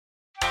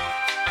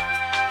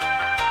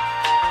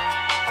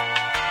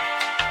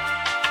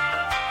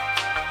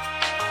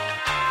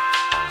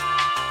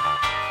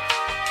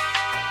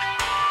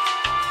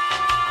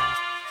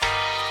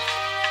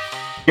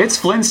It's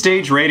Flynn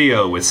Stage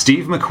Radio with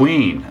Steve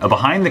McQueen, a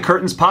Behind the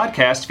Curtains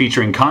podcast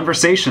featuring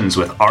conversations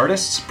with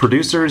artists,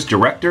 producers,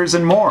 directors,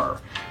 and more.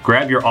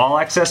 Grab your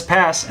all-access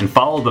pass and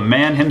follow the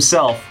man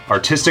himself,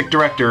 artistic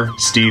director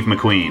Steve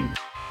McQueen.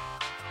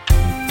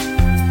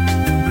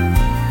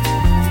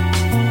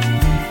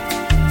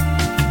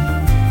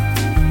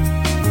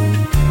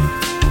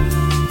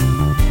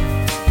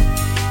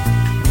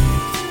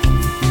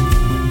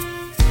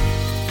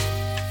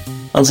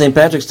 On St.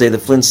 Patrick's Day, the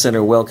Flynn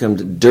Centre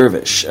welcomed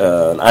Dervish,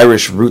 an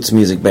Irish roots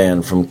music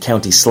band from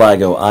County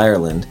Sligo,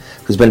 Ireland,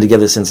 who's been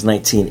together since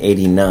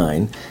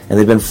 1989, and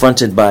they've been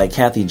fronted by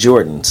Kathy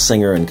Jordan,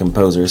 singer and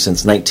composer,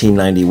 since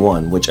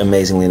 1991, which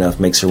amazingly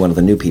enough makes her one of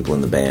the new people in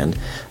the band.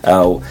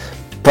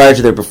 Prior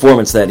to their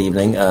performance that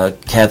evening,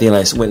 Kathy and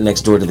I went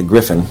next door to the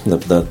Griffin,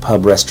 the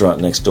pub restaurant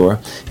next door,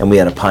 and we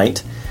had a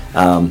pint.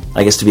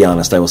 I guess to be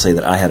honest, I will say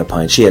that I had a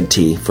pint. She had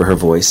tea for her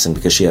voice and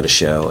because she had a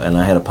show, and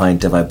I had a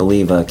pint of, I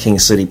believe, King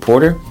City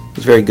Porter. It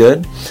was very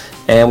good.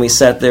 And we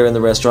sat there in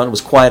the restaurant. It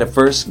was quiet at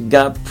first,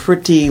 got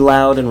pretty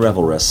loud and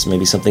revelrous.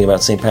 Maybe something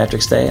about St.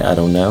 Patrick's Day, I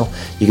don't know.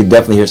 You could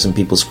definitely hear some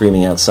people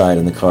screaming outside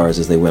in the cars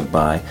as they went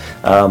by.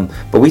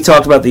 But we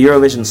talked about the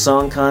Eurovision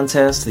Song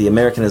Contest, the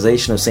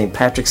Americanization of St.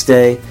 Patrick's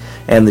Day,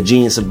 and the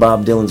genius of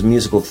Bob Dylan's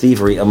musical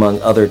thievery,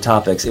 among other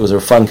topics. It was a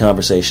fun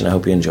conversation. I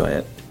hope you enjoy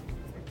it.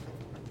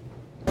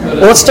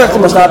 Well, let's start the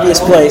most obvious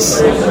place,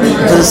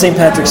 because it's St.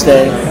 Patrick's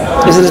Day.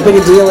 Is it as big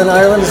a deal in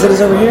Ireland as it is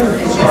over here?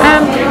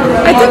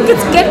 I think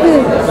it's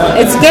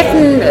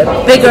getting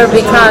bigger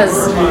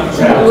because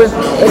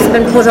it's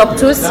been put up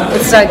to us.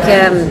 It's like,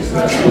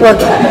 well,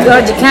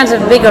 God, you can't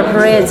have bigger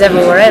parades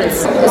everywhere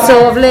else.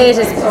 So of late,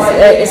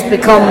 it's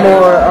become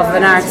more of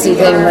an artsy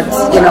thing, but,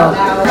 you know.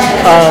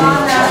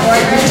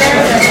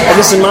 I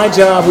guess in my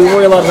job, we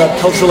worry a lot about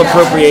cultural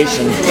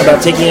appropriation,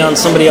 about taking on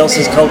somebody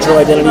else's cultural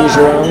identity as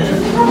your own.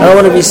 I don't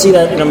wonder if you see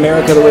that in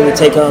America, the way we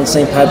take on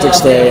St.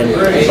 Patrick's Day. And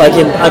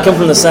I come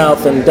from the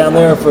South, and down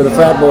there for the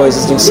frat boys,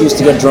 it's an excuse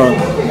to get drunk.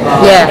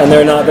 Yeah. And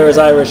they're as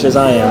Irish as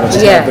I am, which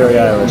is not very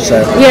Irish.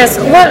 So. Yes.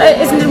 Well,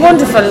 isn't it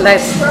wonderful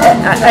that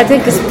I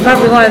think it's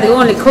probably one of the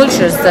only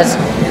cultures that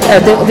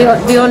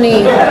the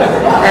only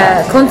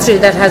country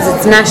that has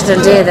its national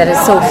day that is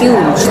so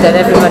huge that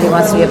everybody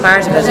wants to be a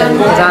part of it and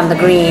put on the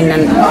green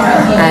and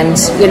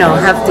you know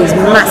have these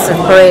massive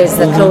parades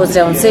that close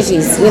down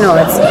cities. You know,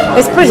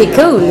 it's pretty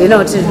cool. You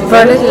know,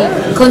 for a little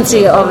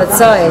country of its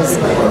size.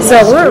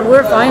 So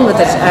we're fine with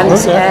it. And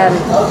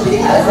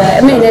I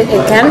mean, it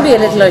can be a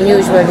little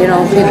unusual. You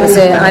know, people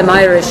say I'm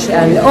Irish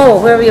and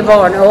where were you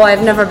born?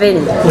 I've never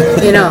been.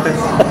 You know,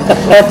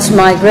 but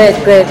my great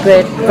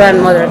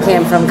grandmother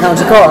came from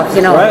County Cork.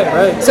 You know,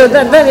 right. So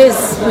that is,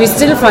 we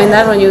still find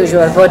that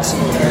unusual. But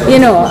you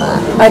know,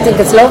 I think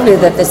it's lovely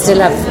that they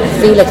still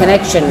feel a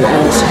connection,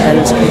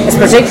 and it's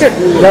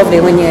particularly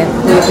lovely when you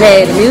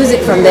play the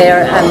music from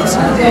there and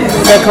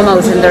they come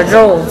out in their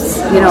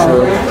droves. You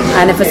know,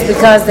 and if it's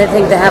because they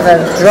think they have a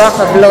drop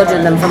of blood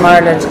in them from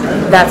Ireland,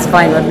 that's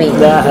fine with me.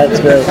 Yeah, that's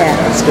great. Yeah.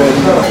 That's good.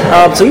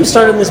 So you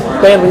started this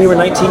band when you were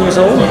 19 years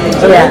old?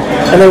 Yeah.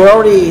 And they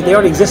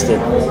already existed?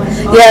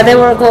 Yeah, they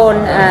were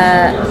going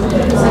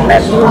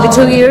maybe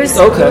 2 years.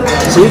 Okay.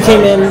 So you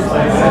came in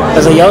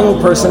as a young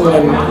person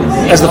and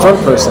as the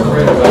front person.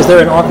 Is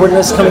there an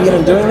awkwardness coming in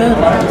and doing that?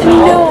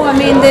 No, I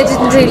mean they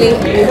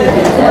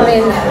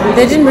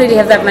didn't really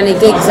have that many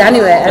gigs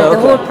anyway. Okay. The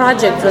whole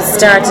project was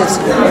started to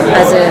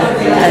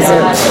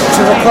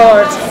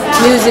record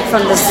music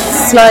from the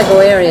Sligo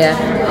area.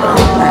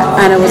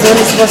 And it was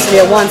only supposed to be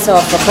a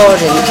once-off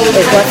recording.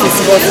 It wasn't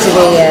supposed to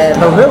be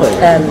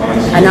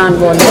an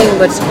ongoing thing.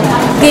 But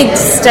gigs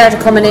started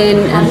coming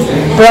in, and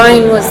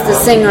Brian was the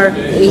singer.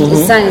 He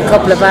sang a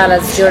couple of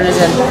ballads during it,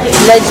 and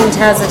legend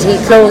has it he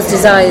closed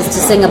his eyes to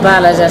sing a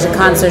ballad at a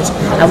concert,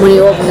 and when he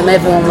opened them,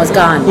 everyone was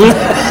gone.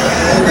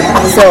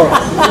 So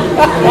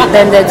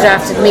then they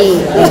drafted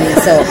me in.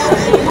 So.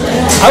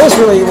 I was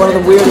really, one of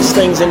the weirdest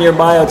things in your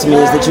bio to me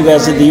is that you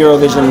guys did the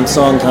Eurovision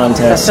Song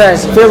Contest.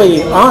 That's right.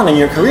 Fairly on in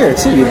your career,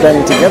 too. You've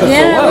been together for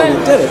a while. You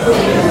did it.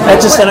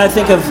 And I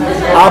think of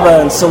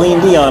ABBA and Celine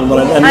Dion,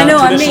 and I know,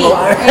 non-traditional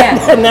and me.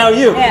 Yeah. And now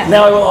you. Yeah.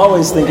 Now I will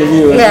always think of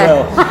you as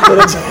well.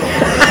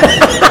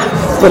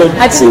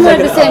 I didn't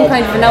wear the same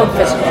kind of an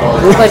outfit,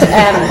 but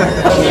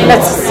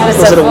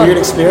was it a weird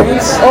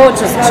experience? Oh, it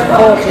was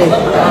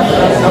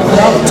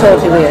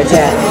totally weird.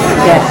 Yeah.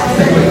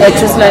 It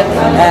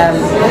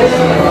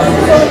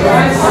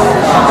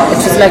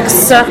was like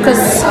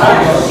circus,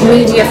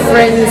 media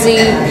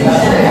frenzy.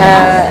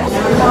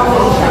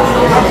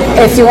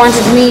 If you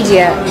wanted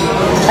media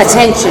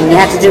attention, you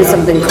had to do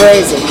something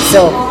crazy.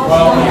 So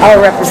our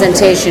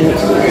representation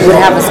would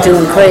have us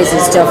doing crazy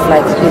stuff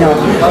like, you know,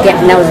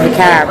 getting out of the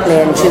car,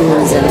 playing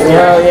tunes, and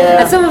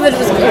and some of it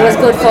was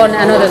good fun,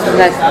 and others were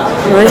like,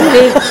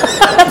 really?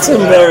 That's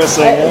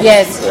embarrassing.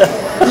 Yes.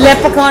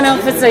 Leprechaun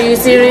outfits, are you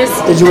serious?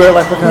 Did you wear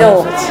leprechaun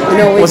outfits?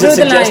 No, we was drew it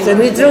the suggested? line.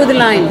 We drew the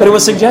line. But it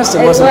was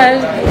suggested, wasn't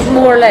it? Well,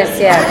 more or less,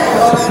 yeah.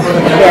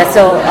 Yeah,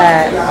 so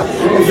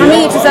for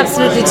me it was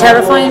absolutely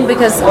terrifying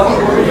because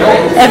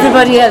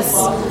everybody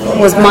else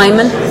was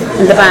miming,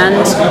 in the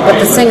band, but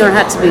the singer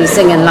had to be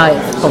singing live.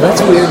 Oh,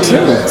 that's weird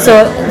too.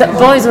 So the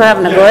boys were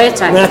having a great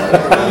time.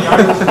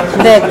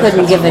 They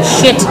couldn't give a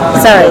shit.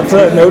 Sorry.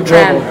 No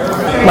trouble.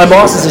 My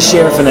boss is a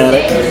Cher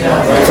fanatic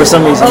for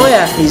some reason. Oh,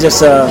 yeah. He's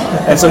just,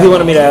 and so he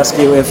wanted me to ask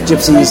you if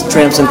Gypsies,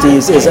 Tramps and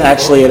Thieves is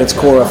actually at its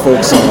core a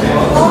folk song.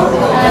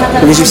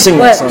 Because you sing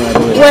that song, I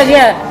believe. Well,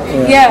 yeah.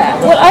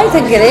 Well, I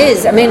think it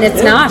is. I mean,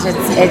 it's not. It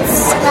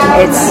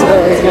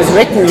was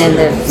written in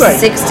the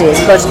 '60s,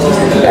 but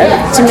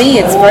to me,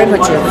 it's very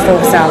much a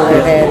folk song.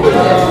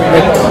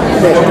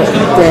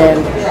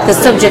 The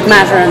subject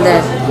matter and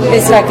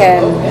it's like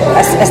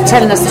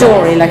telling a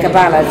story, like a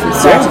ballad from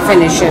start to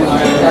finish, and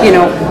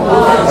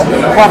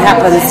what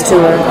happens to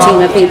a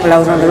team of people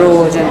out on the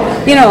road, and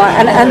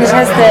and it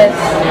has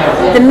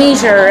the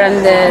meter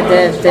and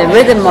the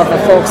rhythm of a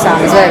folk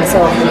song as well.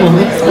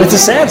 So it's a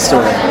sad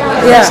story.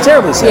 Yeah, it's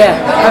terribly sad. Yeah,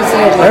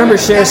 absolutely. I remember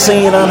Cher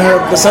singing on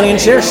the Sonny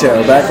and Cher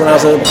show back when I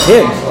was a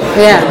kid.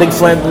 Yeah,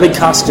 the big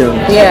costume.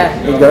 Yeah,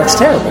 that's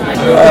terrible.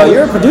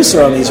 You're a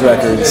producer on these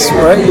records,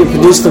 right? You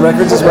produce the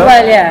records as well.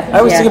 Well, yeah. I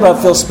always think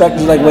about Phil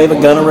Spector, like wave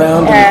a gun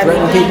around and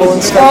threaten people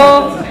and stuff.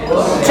 Oh,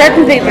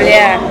 threaten people,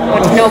 yeah,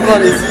 but no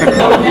guns.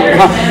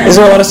 Is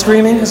there a lot of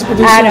screaming as a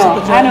producer? I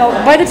know.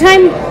 By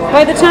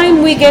the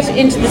time we get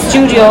into the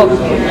studio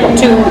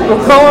to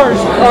record,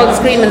 all the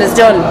screaming is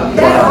done.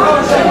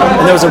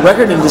 And there was a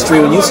record industry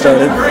when you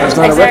started. There's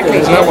not a record.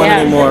 There's not one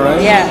anymore,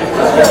 right? Yeah.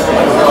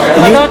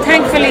 Although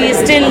thankfully we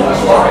still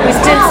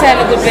sell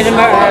a good bit of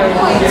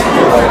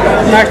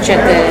merch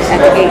at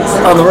the gigs.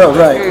 On the road,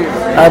 right.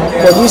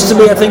 It used to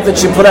be, I think,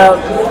 that you put out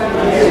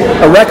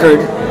a record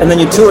and then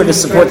you toured to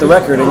support the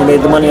record and you made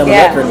the money on the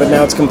record, but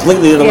now it's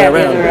completely the other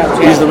way around.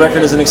 You use the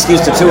record as an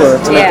excuse to tour,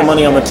 to make the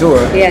money on the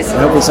tour. Yes. And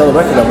hopefully sell the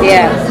record on the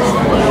tour.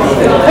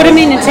 But I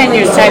mean, in 10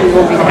 years' time, it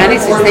won't be any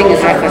such thing as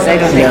records, I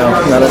don't think.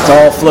 No, it's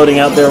all floating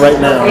out there right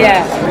now.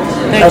 Yeah.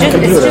 It's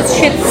just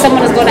shit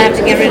someone is going to have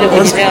to get rid of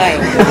when you die.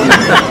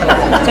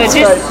 So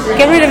just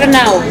get rid of it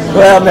now.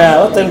 Well,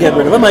 now, let them get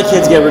rid of it. Let my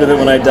kids get rid of it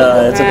when I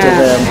die. It's up to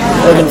them.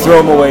 They can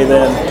throw them away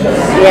then.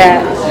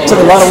 Yeah. It took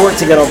a lot of work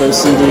to get all those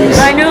CDs.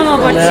 I know,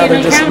 but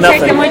you can't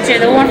take them with you.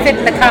 They won't fit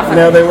in the coffin.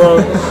 No, they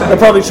won't. They'll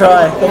probably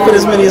try. They'll put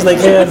as many as they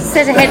can. Put a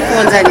set of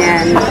headphones on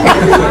you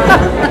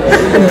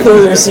and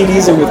throw their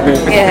CDs in with me.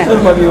 Yeah.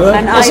 That might be well.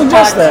 An I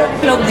suggest that.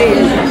 Plugged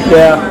in.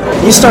 Yeah.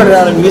 You started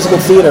out in musical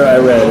theater, I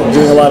read,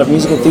 doing a lot of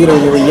musical theater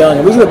when you were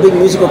young. We do a big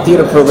musical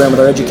theater program with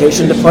our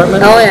education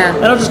department. Oh, yeah.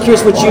 And I'm just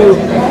curious what you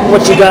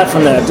got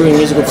from that, doing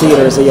musical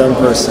theater as a young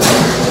person.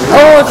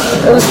 Oh,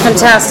 it was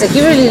fantastic.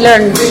 You really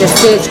learned your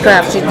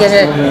stagecraft. You'd get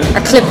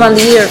a clip on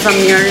the ear from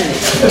your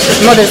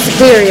mother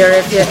superior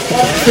if you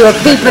were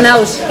peeping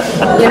out,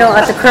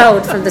 at the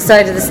crowd from the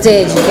side of the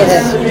stage. You get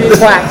a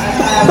whack.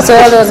 So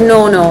all those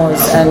no-nos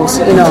and,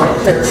 to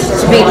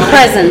be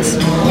present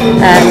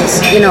and,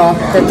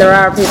 that there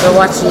are people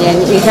watching you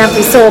and you can't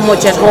be so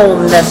much at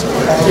home that,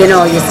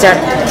 you start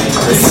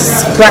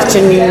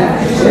scratching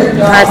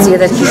parts of you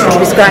that you shouldn't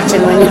be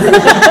scratching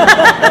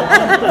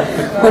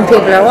when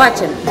people are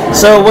watching.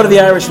 So what are the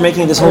Irish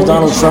making of this whole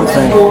Donald Trump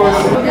thing?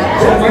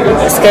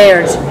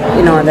 Scared,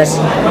 that.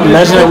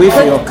 Imagine how we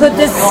feel. Could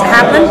this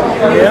happen?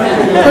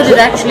 Yeah. Could it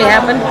actually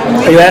happen?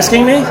 Are you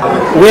asking me?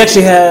 We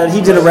actually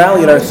he did a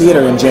rally at our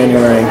theater in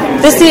January.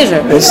 This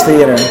theater? This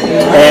theater.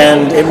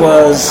 And it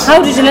was...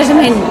 How did you let him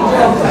in?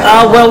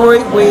 Well,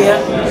 we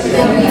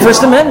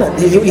First Amendment.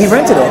 He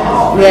rented it.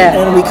 Yeah.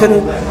 And we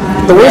couldn't...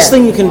 The worst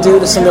thing you can do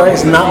to somebody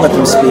is not let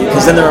them speak,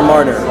 because then they're a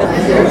martyr.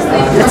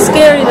 It's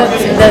scary that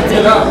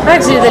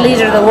actually the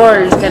leader of the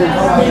world can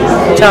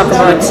talk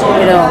about,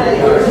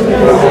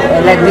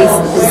 like be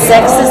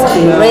sexist,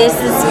 be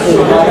racist, be,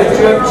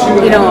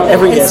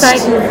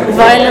 inciting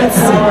violence,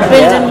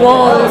 building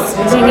walls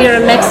between here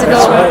and Mexico.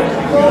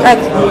 Like,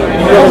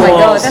 oh my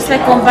God, that's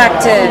like going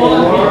back to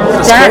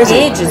the dark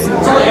ages.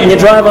 And you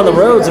drive on the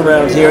roads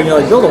around here and you're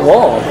like, build a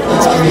wall.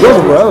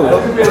 Build a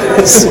road.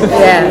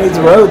 We need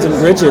roads and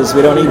bridges.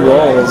 We don't need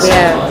walls.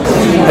 Yeah.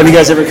 Have you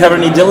guys ever covered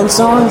any Dylan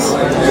songs?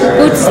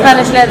 Boots,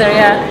 Spanish Leather,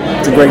 yeah.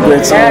 It's a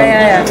great song.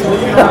 Yeah.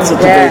 That's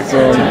such a great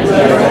song.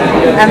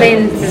 I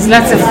mean, there's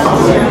lots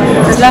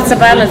of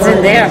ballads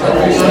in there.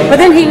 But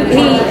then he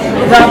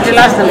robbed a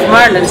lot of them from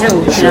Ireland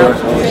too. Sure.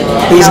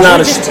 He's not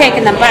just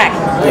taking them back.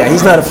 Yeah,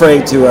 he's not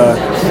afraid to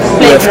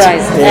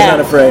plagiarize. He's not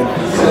afraid.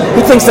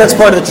 He thinks that's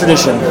part of the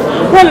tradition.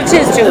 Well, it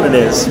is too. It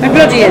is. It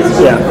bloody is.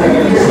 Yeah.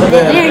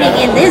 Learning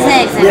in this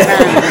accent.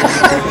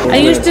 Are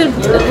you still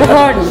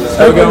recording?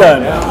 Oh, we're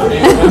done.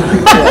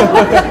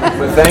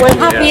 Well,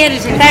 happy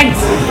editing. Thanks.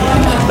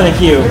 Thank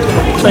you.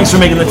 Thanks for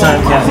making the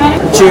time,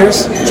 Kathy.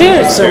 Cheers.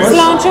 Cheers. So much.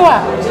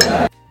 Sláinte.